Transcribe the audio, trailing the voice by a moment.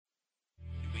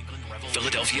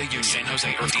Philadelphia Union, San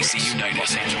Jose Earth, DC United,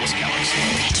 Los Angeles Galaxy,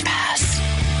 Pitch Pass,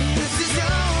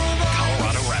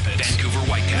 Colorado Rapids, Vancouver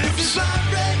Whitecaps,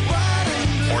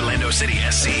 Orlando City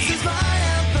SC,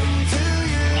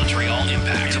 Montreal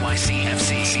Impact,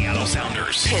 NYCFC, Seattle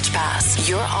Sounders. Pitch Pass,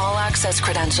 your all-access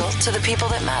credential to the people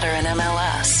that matter in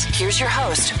MLS. Here's your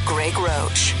host, Greg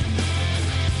Roach.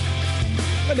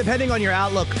 But depending on your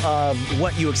outlook of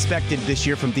what you expected this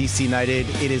year from DC United,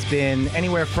 it has been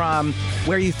anywhere from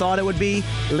where you thought it would be,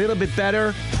 a little bit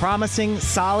better, promising,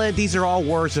 solid. These are all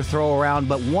words to throw around,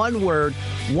 but one word,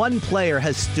 one player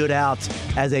has stood out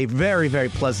as a very, very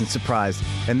pleasant surprise,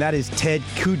 and that is Ted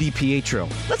Ku-DiPietro.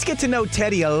 Let's get to know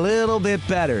Teddy a little bit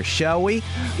better, shall we?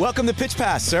 Welcome to Pitch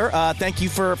Pass, sir. Thank you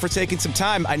for taking some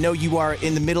time. I know you are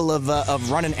in the middle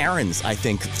of running errands, I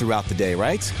think, throughout the day,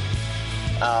 right?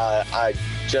 I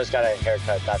just got a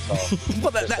haircut, that's all.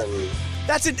 Well,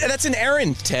 that's an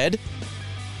errand, Ted.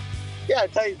 Yeah,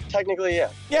 technically,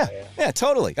 yeah. Yeah,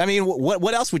 totally. I mean,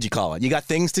 what else would you call it? You got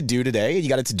things to do today, you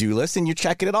got a to-do list, and you're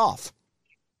checking it off.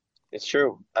 It's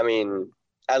true. I mean,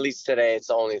 at least today, it's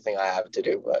the only thing I have to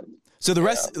do. But so the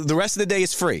rest of the day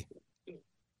is free.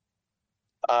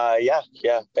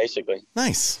 Yeah, basically.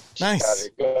 Nice. Gotta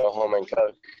go home and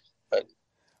cook.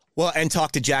 Well, and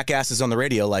talk to jackasses on the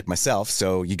radio like myself,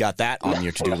 so you got that on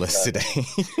your to-do list today.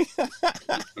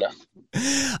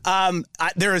 No.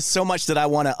 There is so much that I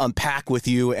want to unpack with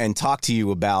you and talk to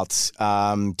you about.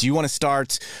 Do you want to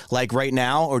start like right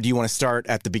now, or do you want to start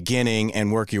at the beginning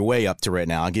and work your way up to right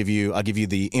now? I'll give you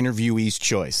the interviewee's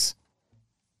choice.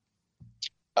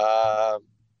 You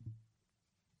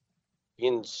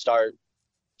can start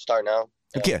now.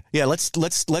 Okay, yeah, let's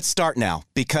start now,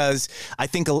 because I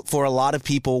think for a lot of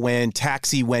people, when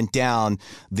Taxi went down,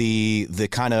 the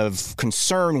kind of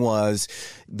concern was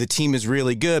the team is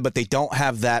really good, but they don't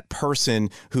have that person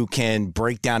who can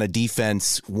break down a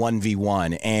defense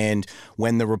 1v1. And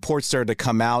when the reports started to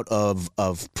come out of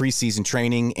preseason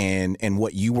training and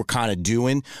what you were kind of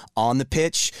doing on the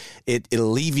pitch, it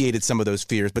alleviated some of those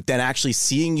fears. But then actually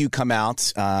seeing you come out,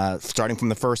 starting from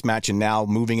the first match and now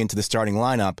moving into the starting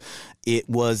lineup, it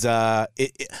was, I'm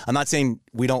not saying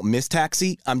we don't miss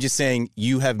Taxi. I'm just saying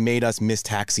you have made us miss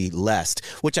Taxi less,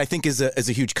 which I think is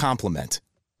a huge compliment.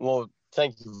 Well,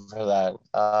 thank you for that.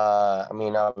 I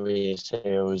mean, obviously,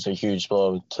 it was a huge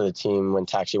blow to the team when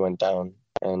Taxi went down.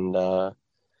 And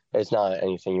it's not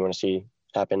anything you want to see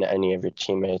happen to any of your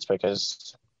teammates,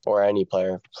 or any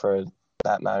player for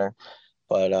that matter.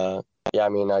 But, yeah, I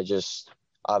mean, I just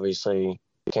obviously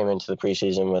came into the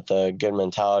preseason with a good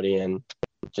mentality and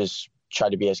just try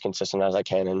to be as consistent as I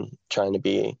can and trying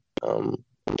to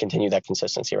continue that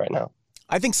consistency right now.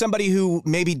 I think somebody who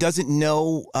maybe doesn't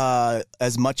know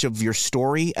as much of your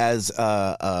story as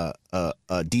a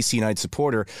DC United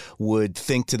supporter would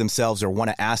think to themselves or want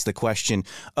to ask the question,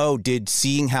 did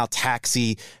seeing how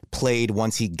Taxi played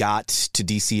once he got to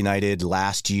DC United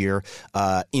last year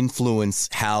influence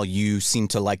how you seem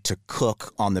to like to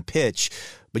cook on the pitch?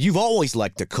 But you've always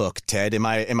liked to cook, Ted. Am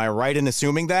I right in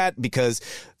assuming that? Because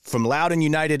from Loudoun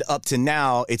United up to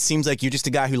now, it seems like you're just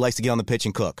a guy who likes to get on the pitch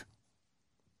and cook.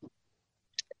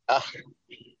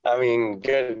 I mean,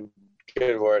 good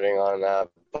wording on that.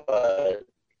 But,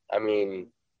 I mean,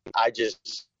 I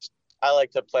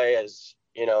like to play as,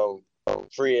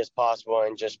 free as possible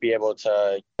and just be able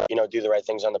to, do the right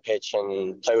things on the pitch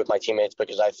and play with my teammates,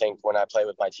 because I think when I play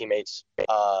with my teammates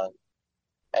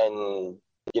and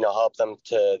help them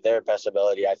to their best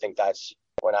ability, I think that's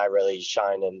when I really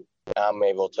shine and I'm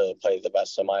able to play the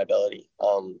best of my ability.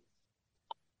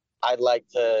 I'd like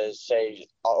to say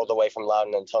all the way from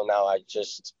Loudoun until now, I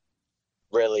just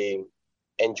really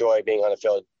enjoy being on the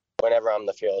field whenever I'm on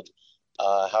the field,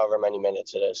 however many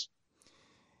minutes it is.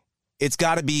 It's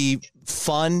got to be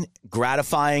fun,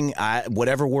 gratifying,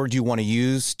 whatever word you want to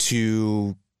use,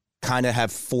 to kind of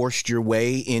have forced your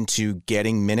way into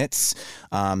getting minutes,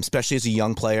 especially as a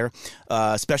young player,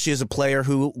 especially as a player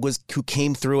who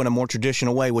came through in a more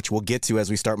traditional way, which we'll get to as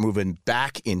we start moving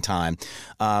back in time.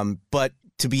 But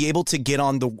to be able to get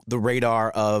on the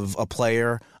radar of a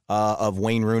player of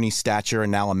Wayne Rooney's stature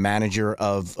and now a manager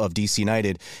of DC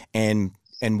United and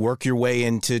work your way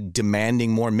into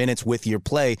demanding more minutes with your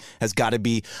play has got to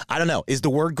be, I don't know, is the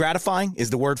word gratifying? Is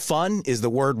the word fun? Is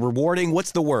the word rewarding?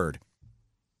 What's the word?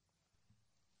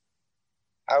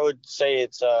 I would say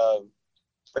it's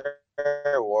very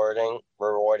rewarding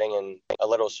and a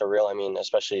little surreal. I mean,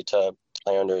 especially to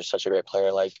play under such a great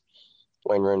player like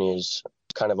Wayne Rooney is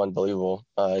kind of unbelievable,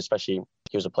 especially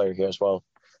he was a player here as well.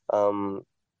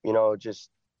 Just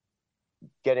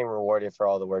getting rewarded for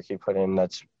all the work you put in,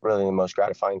 that's really the most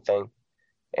gratifying thing.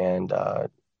 And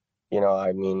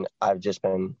I mean, I've just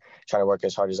been trying to work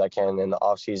as hard as I can in the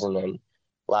off season and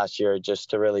last year just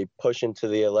to really push into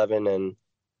the 11 and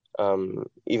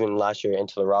even last year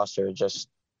into the roster just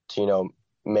to,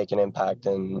 make an impact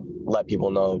and let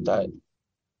people know that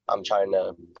I'm trying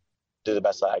to do the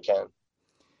best that I can.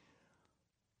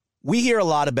 We hear a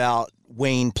lot about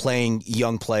Wayne playing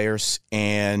young players,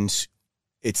 and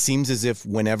it seems as if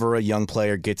whenever a young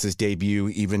player gets his debut,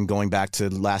 even going back to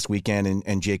last weekend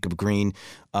and Jacob Green,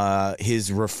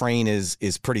 his refrain is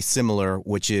pretty similar,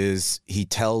 which is he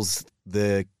tells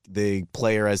the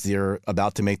player as they're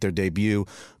about to make their debut,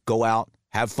 go out,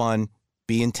 have fun,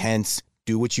 be intense,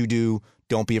 do what you do.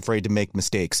 Don't be afraid to make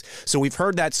mistakes. So we've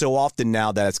heard that so often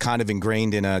now that it's kind of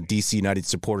ingrained in a DC United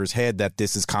supporter's head that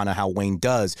this is kind of how Wayne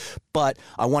does. But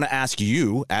I want to ask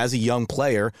you, as a young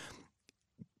player,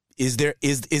 is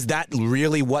that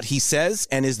really what he says?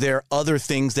 And is there other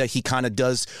things that he kind of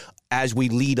does as we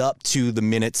lead up to the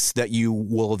minutes that you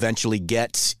will eventually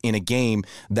get in a game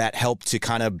that help to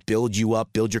kind of build you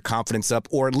up, build your confidence up,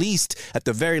 or at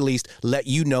the very least, let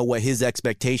you know what his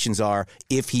expectations are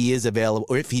if he is available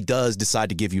or if he does decide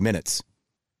to give you minutes?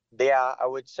 Yeah, I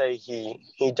would say he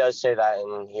does say that,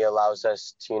 and he allows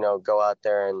us to, go out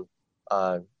there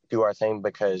and do our thing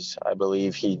because I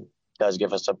believe he does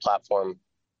give us a platform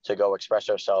to go express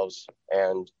ourselves.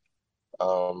 And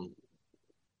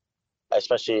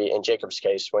especially in Jacob's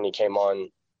case, when he came on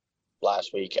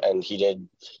last week and he did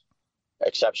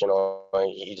exceptional,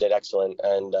 he did excellent.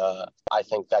 And I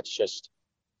think that's just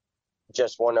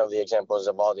one of the examples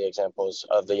of all the examples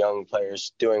of the young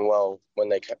players doing well when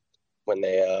they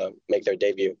make their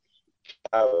debut.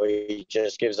 He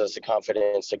just gives us the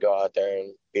confidence to go out there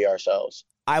and be ourselves.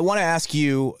 I want to ask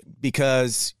you,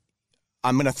 because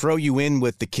I'm going to throw you in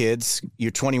with the kids. You're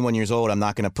 21 years old. I'm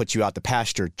not going to put you out the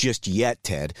pasture just yet,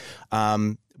 Ted.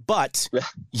 But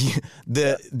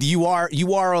you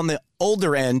are on the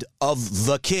older end of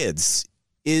the kids.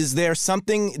 Is there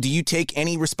something, do you take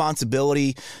any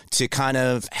responsibility to kind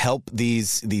of help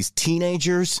these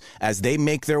teenagers as they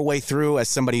make their way through, as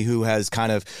somebody who has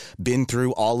kind of been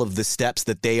through all of the steps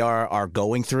that they are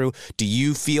going through? Do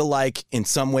you feel like in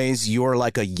some ways you're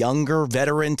like a younger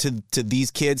veteran to these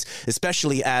kids,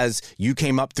 especially as you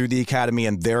came up through the academy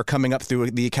and they're coming up through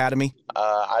the academy?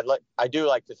 I do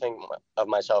like to think of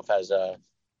myself as a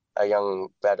young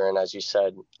veteran, as you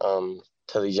said,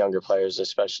 to these younger players,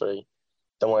 especially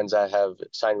the ones that have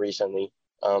signed recently,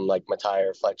 like Matai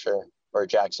or Fletcher or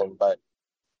Jackson. But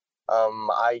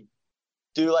I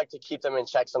do like to keep them in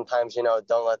check sometimes,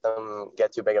 don't let them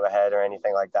get too big of a head or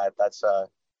anything like that. That's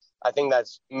I think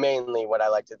that's mainly what I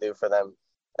like to do for them,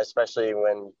 especially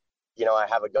when, I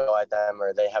have a go at them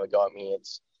or they have a go at me.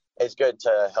 It's good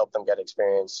to help them get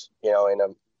experience, in a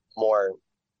more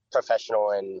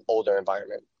professional and older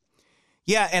environment.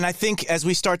 Yeah, and I think as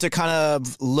we start to kind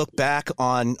of look back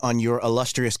on your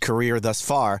illustrious career thus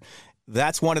far,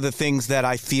 that's one of the things that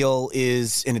I feel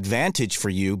is an advantage for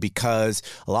you, because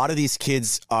a lot of these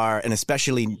kids are, and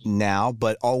especially now,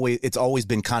 but it's always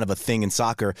been kind of a thing in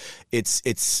soccer.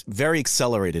 It's very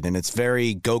accelerated and it's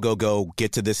very go,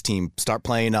 get to this team, start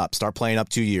playing up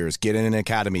 2 years, get in an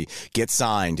academy, get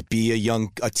signed, be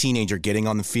a teenager getting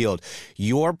on the field.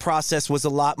 Your process was a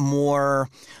lot more,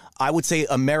 I would say,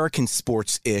 American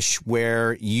sports-ish,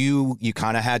 where you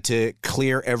kind of had to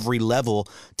clear every level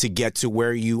to get to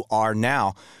where you are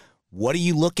now. What do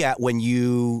you look at when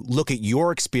you look at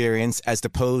your experience as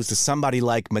opposed to somebody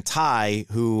like Matai,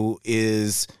 who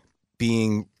is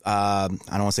being, I don't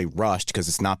want to say rushed because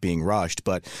it's not being rushed,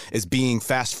 but is being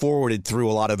fast-forwarded through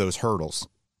a lot of those hurdles?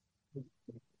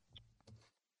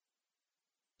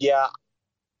 Yeah,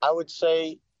 I would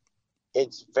say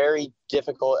it's very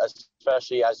difficult,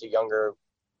 especially as a younger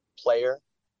player.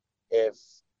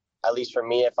 At least for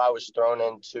me, if I was thrown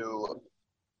into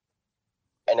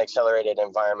an accelerated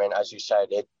environment, as you said,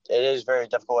 it is very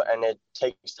difficult and it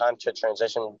takes time to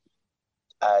transition,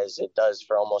 as it does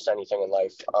for almost anything in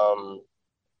life.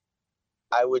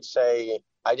 I would say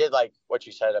I did like what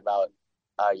you said about,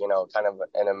 kind of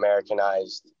an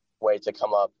Americanized way to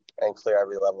come up and clear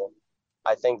every level.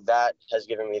 I think that has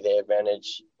given me the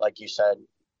advantage, like you said,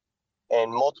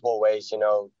 in multiple ways,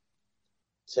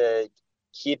 to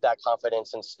keep that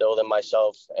confidence instilled in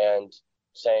myself and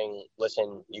saying,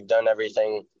 listen, you've done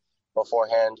everything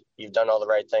beforehand. You've done all the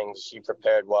right things. You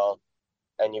prepared well,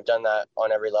 and you've done that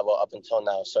on every level up until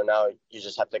now. So now you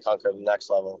just have to conquer the next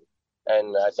level.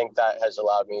 And I think that has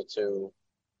allowed me to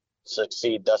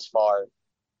succeed thus far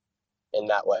in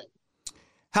that way.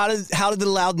 How did the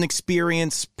Loudon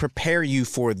experience prepare you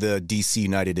for the DC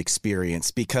United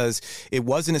experience? Because it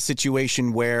wasn't a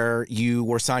situation where you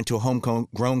were signed to a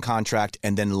homegrown contract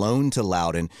and then loaned to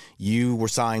Loudon. You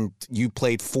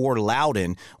played for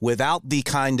Loudon without the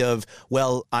kind of,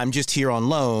 well, I'm just here on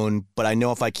loan, but I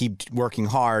know if I keep working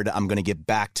hard, I'm going to get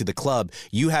back to the club.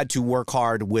 You had to work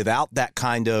hard without that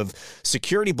kind of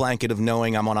security blanket of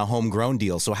knowing I'm on a homegrown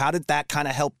deal. So how did that kind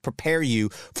of help prepare you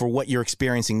for what you're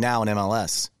experiencing now in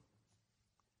MLS?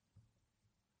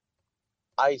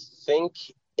 I think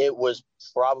it was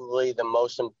probably the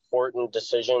most important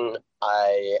decision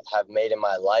I have made in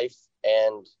my life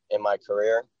and in my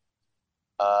career.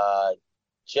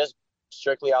 Just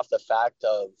strictly off the fact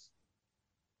of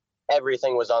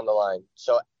everything was on the line.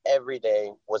 So every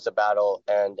day was a battle,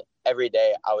 and every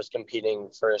day I was competing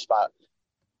for a spot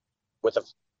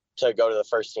to go to the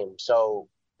first team. So,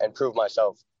 and prove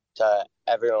myself to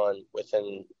everyone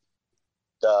within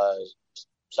the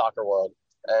soccer world.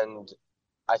 And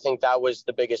I think that was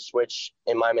the biggest switch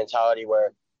in my mentality,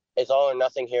 where it's all or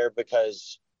nothing here,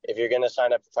 because if you're going to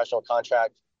sign a professional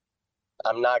contract,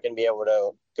 I'm not going to be able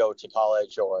to go to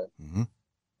college or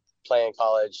play in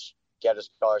college, get a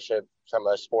scholarship from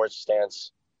a sports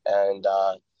stance. And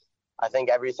I think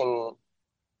everything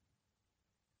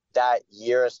that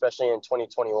year, especially in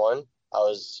 2021, I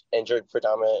was injured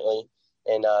predominantly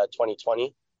in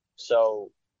 2020. So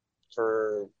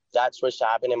for that switch to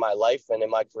happen in my life and in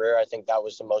my career, I think that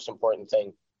was the most important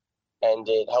thing. And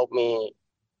it helped me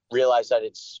realize that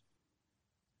it's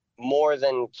more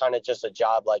than kind of just a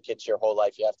job. Like, it's your whole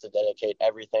life. You have to dedicate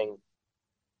everything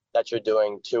that you're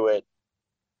doing to it,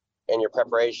 in your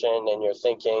preparation and your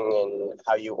thinking and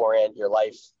how you orient your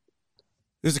life.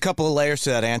 There's a couple of layers to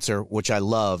that answer, which I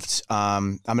loved.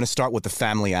 I'm going to start with the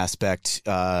family aspect.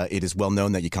 It is well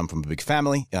known that you come from a big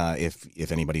family.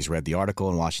 If anybody's read the article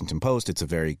in Washington Post, it's a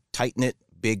very tight-knit,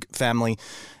 big family.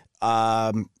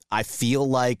 I feel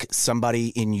like somebody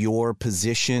in your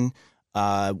position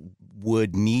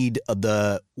would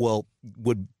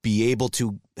be able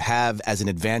to have as an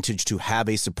advantage to have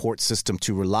a support system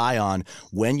to rely on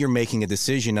when you're making a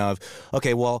decision of,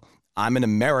 okay, well, I'm an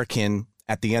American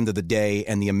at the end of the day,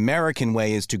 and the American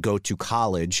way is to go to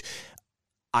college.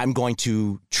 I'm going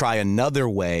to try another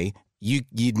way. You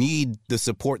need the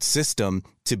support system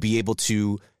to be able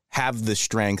to have the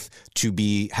strength to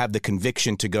have the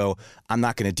conviction to go, I'm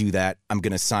not going to do that. I'm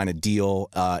going to sign a deal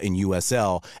in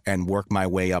USL and work my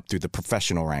way up through the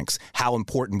professional ranks. How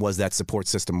important was that support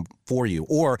system for you?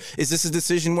 Or is this a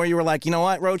decision where you were like, you know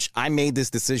what, Roach, I made this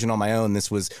decision on my own.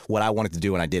 This was what I wanted to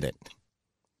do and I did it?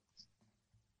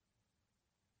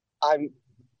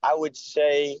 I would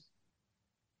say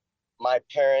my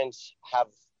parents have,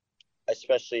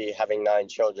 especially having 9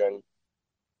 children,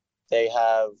 they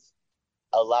have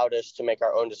allowed us to make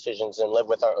our own decisions and live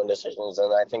with our own decisions.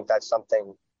 And I think that's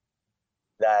something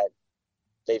that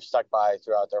they've stuck by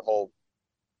throughout their whole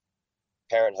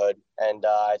parenthood. And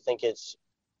I think it's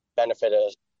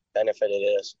benefited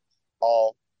us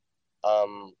all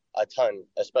a ton,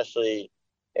 especially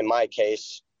in my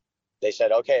case. They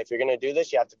said, okay, if you're going to do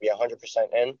this, you have to be 100%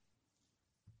 in.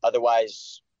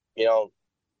 Otherwise,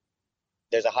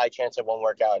 there's a high chance it won't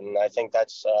work out. And I think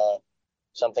that's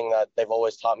something that they've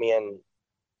always taught me. And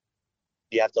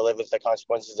you have to live with the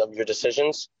consequences of your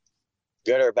decisions,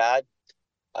 good or bad.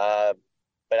 But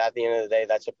at the end of the day,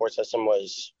 that support system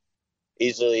was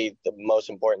easily the most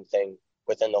important thing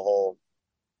within the whole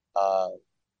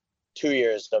 2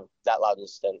 years of that Loudon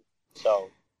stint. So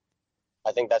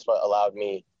I think that's what allowed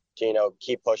me to,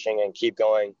 keep pushing and keep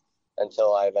going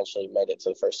until I eventually made it to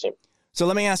the first team. So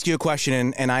let me ask you a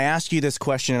question, and I ask you this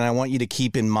question, and I want you to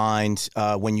keep in mind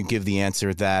when you give the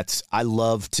answer that I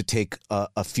love to take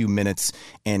a few minutes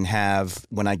and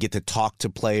when I get to talk to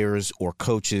players or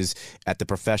coaches at the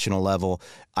professional level,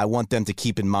 I want them to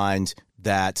keep in mind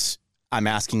that I'm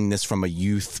asking this from a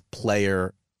youth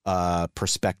player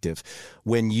perspective.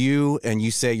 When you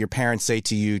say, your parents say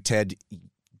to you, Ted,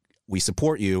 we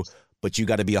support you, but you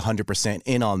got to be 100%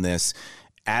 in on this.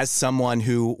 As someone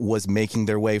who was making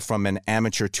their way from an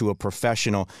amateur to a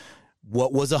professional,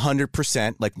 what was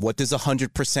 100%? Like, what does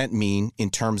 100% mean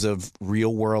in terms of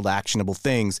real world actionable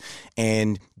things?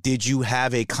 And did you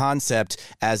have a concept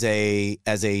as a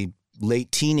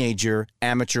late teenager,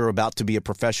 amateur, about to be a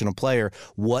professional player,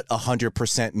 what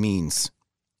 100% means?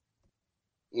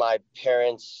 My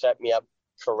parents set me up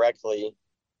correctly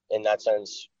in that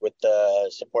sense with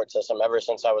the support system ever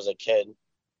since I was a kid,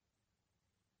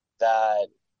 that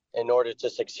in order to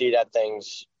succeed at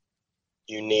things,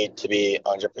 you need to be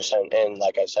 100% in,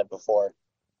 like I said before.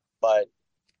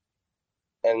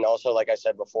 And also, like I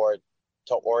said before,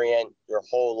 to orient your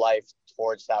whole life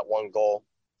towards that one goal.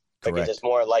 Correct. Because it's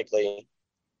more likely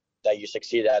that you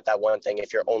succeed at that one thing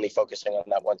if you're only focusing on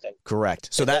that one thing. Correct.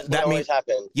 So it that means means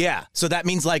happen. Yeah. So that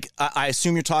means, like, I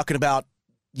assume you're talking about,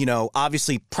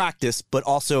 obviously practice, but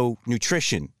also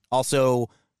nutrition, also,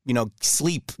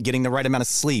 sleep, getting the right amount of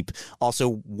sleep,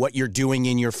 also what you're doing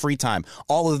in your free time.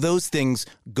 All of those things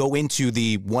go into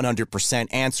the 100%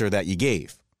 answer that you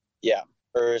gave. Yeah.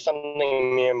 Or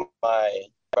something me and my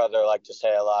brother like to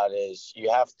say a lot is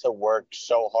you have to work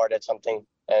so hard at something.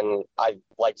 And I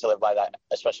like to live by that,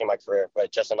 especially in my career,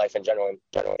 but just in life in general.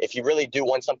 If you really do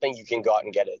want something, you can go out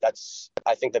and get it. That's,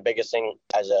 I think, the biggest thing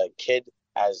as a kid,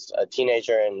 as a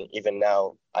teenager, and even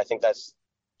now. I think that's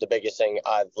the biggest thing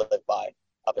I've lived by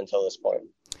up until this point.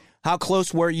 How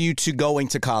close were you to going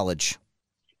to college?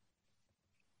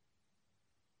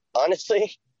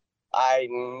 Honestly, I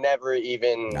never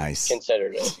even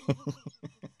considered it,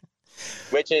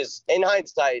 which is, in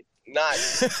hindsight, not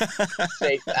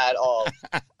safe at all,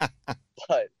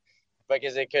 but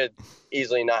because it could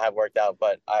easily not have worked out.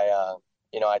 But I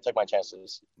took my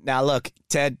chances. Now, look,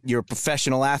 Ted, you're a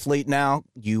professional athlete now.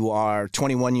 You are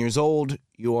 21 years old.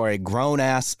 You are a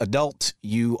grown-ass adult.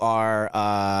 You are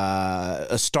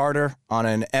a starter on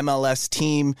an MLS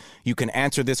team. You can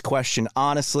answer this question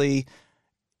honestly.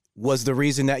 Was the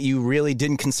reason that you really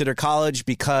didn't consider college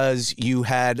because you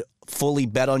had fully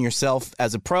bet on yourself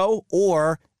as a pro,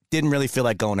 or didn't really feel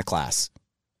like going to class?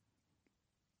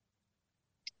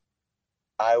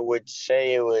 I would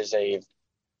say it was a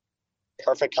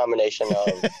perfect combination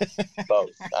of both.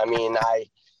 I mean,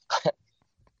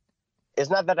 it's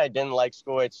not that I didn't like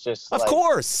school. It's just, of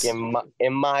course,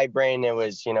 in my brain, it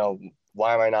was,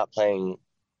 why am I not playing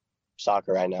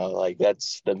soccer right now? Like,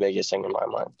 that's the biggest thing in my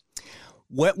mind.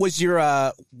 What was your,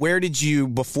 where did you,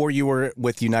 before you were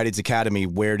with United's Academy,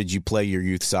 where did you play your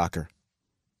youth soccer?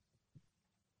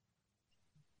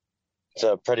 It's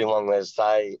a pretty long list.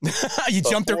 You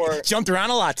jumped around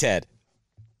a lot, Ted.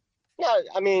 No,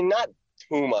 I mean, not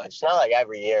too much. Not like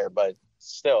every year, but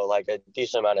still like a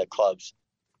decent amount of clubs.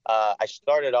 I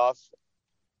started off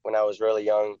when I was really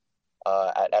young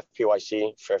at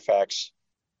FPYC, Fairfax.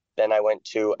 Then I went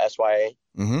to SYA,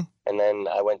 and then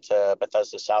I went to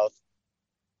Bethesda South,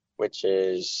 which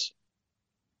is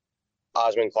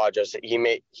Osman Quadros.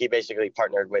 He basically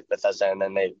partnered with Bethesda, and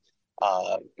then they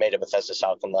made a Bethesda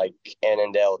South in like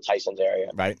Annandale, Tyson's area.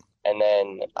 Right. And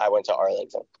then I went to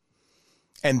Arlington.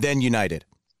 And then United.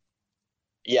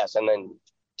 Yes, and then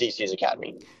DC's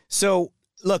Academy. So,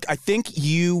 look, I think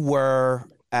you were,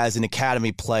 as an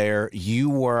Academy player, you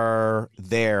were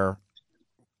there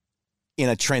in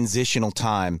a transitional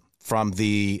time from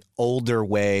the older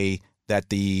way that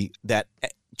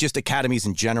just academies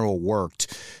in general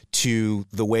worked to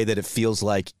the way that it feels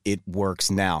like it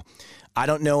works now. I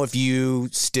don't know if you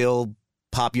still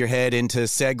pop your head into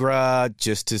Segra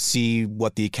just to see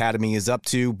what the academy is up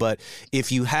to, but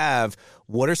if you have,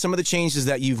 what are some of the changes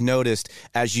that you've noticed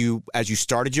as you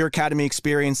started your academy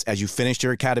experience, as you finished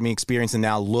your academy experience, and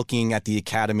now looking at the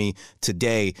academy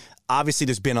today? Obviously,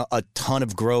 there's been a ton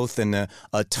of growth and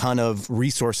a ton of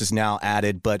resources now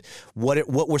added, but what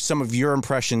were some of your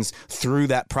impressions through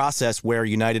that process where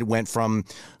United went from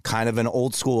kind of an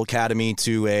old school academy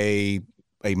to a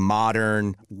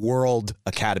modern world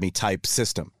academy type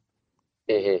system?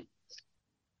 Mm-hmm.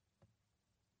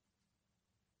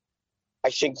 I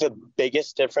think the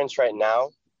biggest difference right now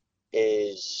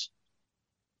is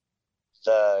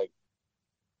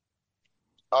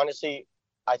honestly,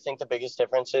 I think the biggest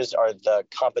differences are the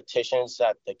competitions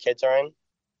that the kids are in.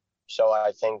 So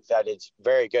I think that it's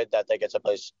very good that they get to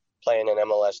play in an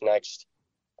MLS Next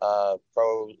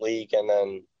Pro League, and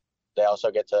then they also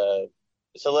get to,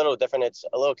 it's a little different. It's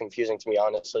a little confusing to me,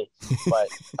 honestly, but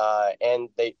and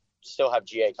they still have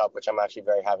GA Cup, which I'm actually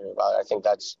very happy about. I think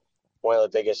that's one of the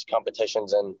biggest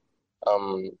competitions, and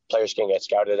players can get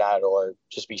scouted at or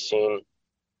just be seen.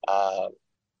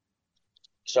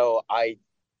 So I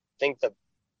think the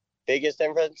biggest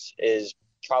difference is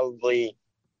probably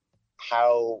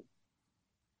how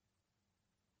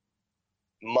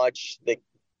much how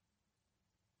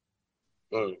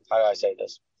do I say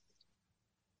this?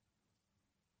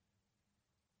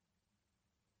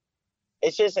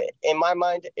 It's just, in my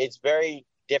mind, it's very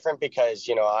different because,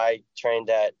 I trained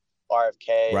at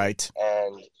RFK. Right.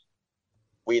 And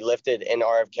we lifted in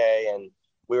RFK, and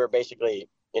we were basically,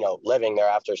 living there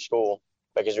after school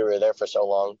because we were there for so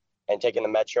long, and taking the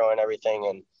metro and everything.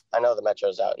 And I know the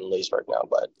metro's out in Leesburg now,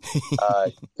 but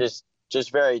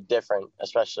just very different,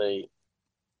 especially,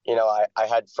 I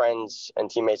had friends and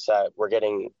teammates that were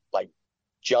getting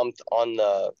jumped on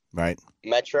the right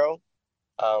metro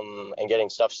and getting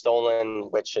stuff stolen,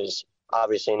 which is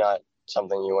obviously not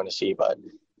something you want to see. But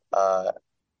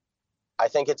I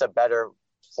think it's a better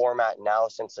format now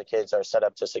since the kids are set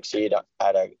up to succeed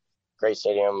at a great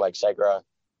stadium like Segra.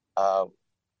 I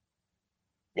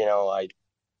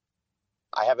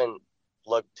haven't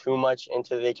looked too much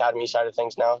into the academy side of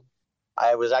things now.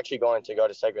 I was actually going to go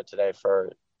to Segra today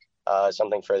for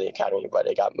something for the academy, but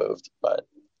it got moved. But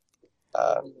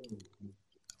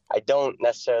I don't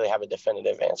necessarily have a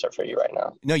definitive answer for you right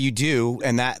now. No, you do,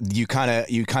 and that you kind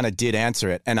of did answer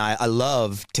it, and I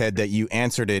love, Ted, that you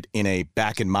answered it in a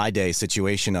back in my day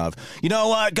situation of, you know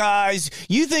what, guys,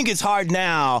 you think it's hard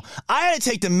now. I had to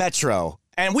take the Metro.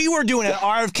 And we were doing an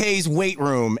RFK's weight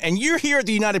room, and you're here at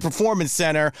the United Performance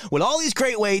Center with all these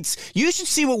great weights. You should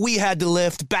see what we had to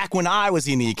lift back when I was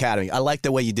in the academy. I like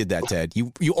the way you did that, Ted.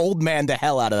 You old man the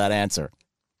hell out of that answer.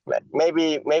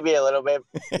 Maybe a little bit.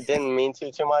 Didn't mean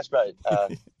to too much, but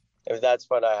if that's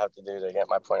what I have to do to get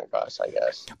my point across, I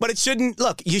guess. But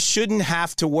you shouldn't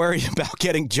have to worry about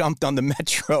getting jumped on the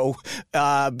Metro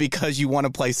because you want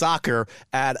to play soccer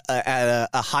at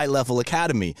a high-level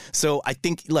academy. So I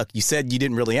think, look, you said you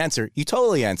didn't really answer. You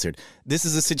totally answered. This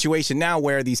is a situation now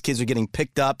where these kids are getting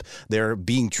picked up. They're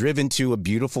being driven to a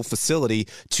beautiful facility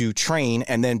to train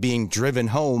and then being driven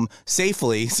home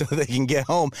safely so they can get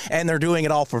home. And they're doing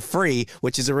it all for free,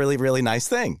 which is a really, really nice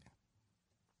thing.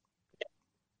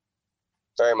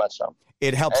 Very much so.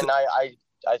 It helps. And I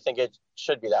think it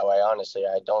should be that way, honestly.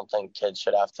 I don't think kids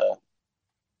should have to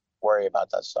worry about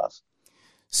that stuff.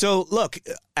 So, look,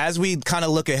 as we kind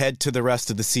of look ahead to the rest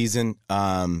of the season,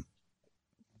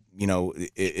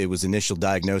 it was initial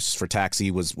diagnosis for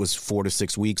Taxi was 4 to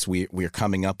 6 weeks. We're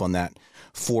coming up on that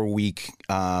 4-week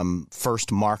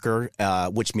first marker,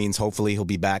 which means hopefully he'll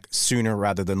be back sooner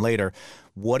rather than later.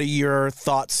 What are your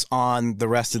thoughts on the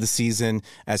rest of the season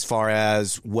as far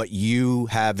as what you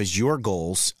have as your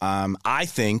goals? I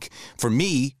think for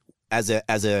me, as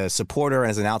a supporter,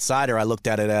 as an outsider, I looked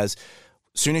at it as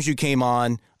soon as you came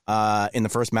on in the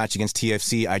first match against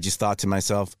TFC, I just thought to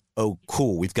myself, oh,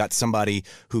 cool, we've got somebody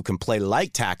who can play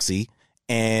like Taxi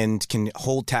and can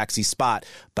hold Taxi's spot.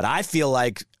 But I feel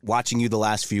like watching you the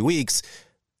last few weeks,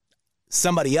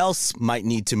 somebody else might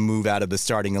need to move out of the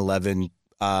starting 11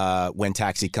 when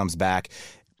Taxi comes back.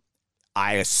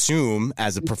 I assume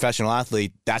as a professional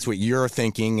athlete, that's what you're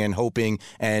thinking and hoping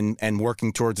and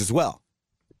working towards as well.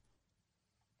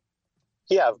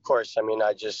 Yeah, of course. I mean,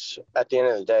 at the end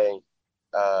of the day,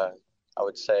 I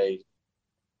would say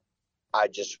I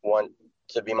just want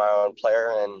to be my own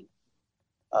player and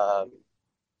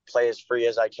play as free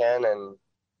as I can and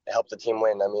help the team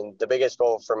win. I mean, the biggest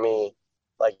goal for me,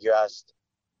 like you asked,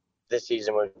 this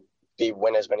season would be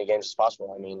win as many games as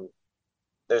possible. I mean,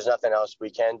 there's nothing else we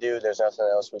can do. There's nothing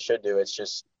else we should do. It's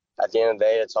just, at the end of the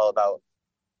day, it's all about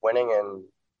winning, and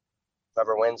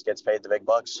whoever wins gets paid the big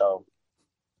bucks. So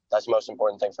that's the most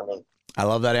important thing for me. I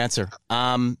love that answer.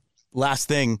 Last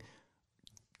thing,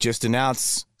 just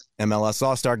announced MLS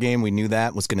All-Star Game. We knew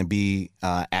that was going to be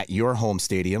at your home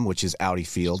stadium, which is Audi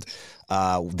Field.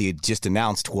 The just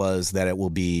announced was that it will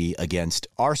be against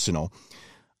Arsenal.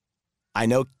 I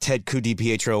know Ted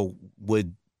Ku-DiPietro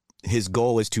his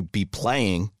goal is to be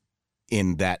playing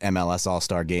in that MLS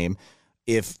All-Star Game.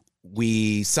 If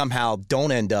we somehow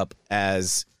don't end up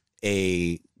as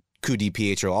a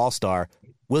Ku-DiPietro All-Star,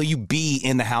 will you be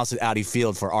in the house at Audi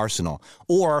Field for Arsenal?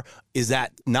 Or is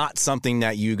that not something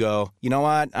that you go, you know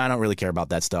what, I don't really care about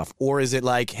that stuff? Or is it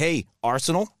like, hey,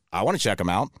 Arsenal, I want to check them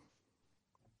out?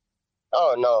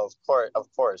 Oh, no,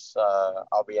 of course.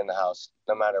 I'll be in the house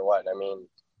no matter what. I mean,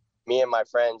 me and my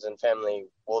friends and family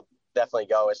will definitely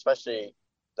go, especially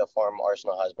the form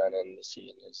Arsenal has been in this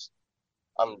season is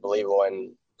unbelievable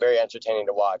and very entertaining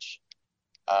to watch.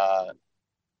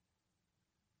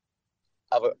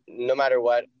 No matter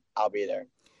what, I'll be there.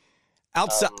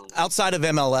 Outside of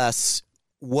MLS,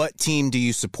 what team do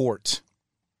you support?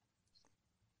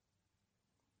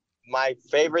 My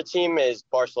favorite team is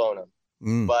Barcelona,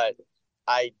 but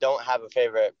I don't have a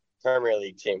favorite Premier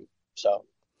League team. So,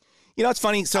 you know, it's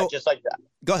funny. So I just like that.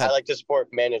 Go ahead. I like to support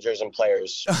managers and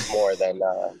players more than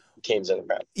teams in the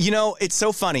Prem. You know, it's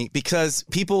so funny because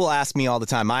people will ask me all the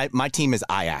time. My team is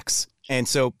Ajax. And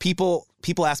so people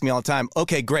ask me all the time,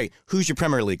 okay, great. Who's your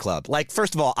Premier League club? Like,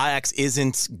 first of all, Ajax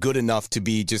isn't good enough to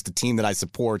be just a team that I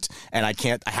support, and I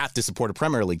have to support a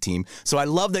Premier League team. So I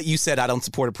love that you said I don't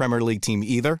support a Premier League team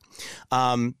either.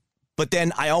 But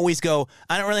then I always go,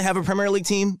 I don't really have a Premier League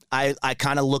team. I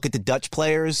kind of look at the Dutch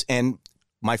players, and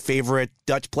my favorite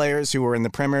Dutch players who are in the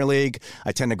Premier League,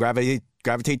 I tend to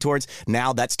gravitate towards.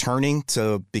 Now that's turning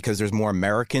to because there's more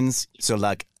Americans. So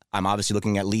like I'm obviously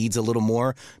looking at Leeds a little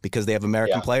more because they have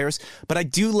American players. But I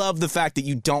do love the fact that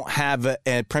you don't have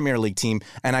a Premier League team,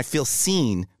 and I feel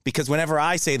seen because whenever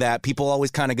I say that, people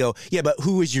always kind of go, yeah, but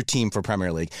who is your team for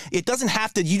Premier League? It doesn't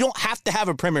have to. You don't have to have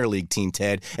a Premier League team,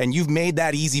 Ted, and you've made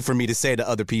that easy for me to say to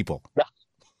other people.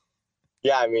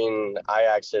 Yeah, I mean,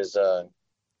 Ajax is a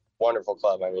wonderful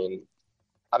club. I mean,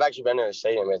 I've actually been to the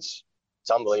stadium. It's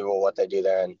unbelievable what they do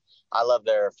there, and I love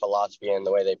their philosophy and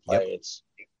the way they play. Yep. It's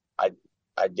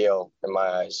ideal in my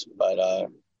eyes, but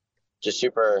just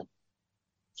super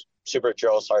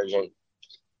drill sergeant.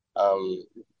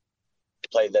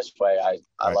 Play this way.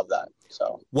 I love that.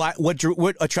 So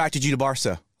what attracted you to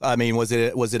Barca? I mean, was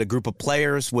it a group of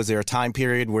players? Was there a time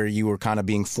period where you were kind of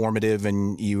being formative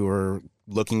and you were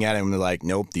looking at it and they're like,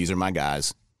 nope, these are my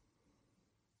guys?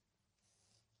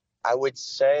 I would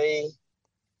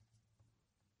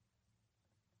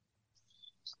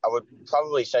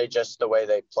probably say just the way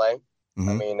they play. Mm-hmm.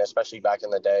 I mean, especially back in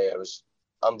the day, it was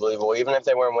unbelievable. Even if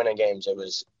they weren't winning games, it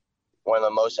was one of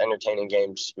the most entertaining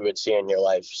games you would see in your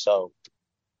life. So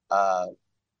I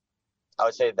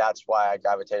would say that's why I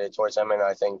gravitated towards them. And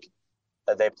I think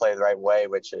that they play the right way,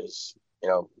 which is,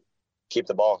 keep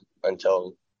the ball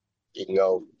until you can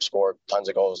go score tons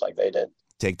of goals like they did.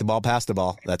 Take the ball, pass the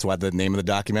ball. That's why the name of the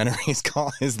documentary is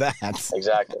that.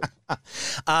 Exactly.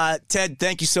 Ted,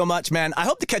 thank you so much, man. I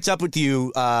hope to catch up with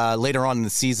you later on in the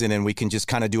season, and we can just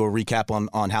kind of do a recap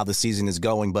on how the season is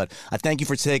going. But I thank you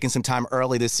for taking some time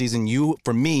early this season. You,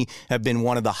 for me, have been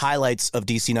one of the highlights of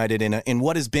DC United in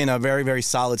what has been a very, very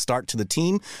solid start to the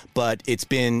team. But it's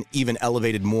been even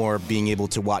elevated more being able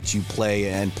to watch you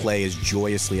play and play as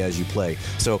joyously as you play.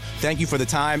 So thank you for the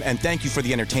time, and thank you for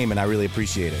the entertainment. I really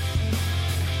appreciate it.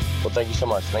 Well, thank you so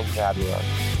much. Thank you for having me on.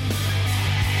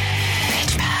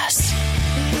 Pitch Pass.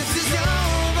 This is your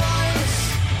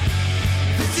voice.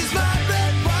 This is my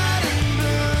red, white, and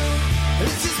blue.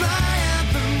 This is my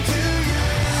anthem to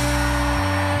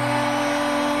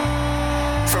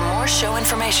you. For more show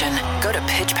information, go to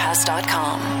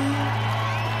pitchpass.com.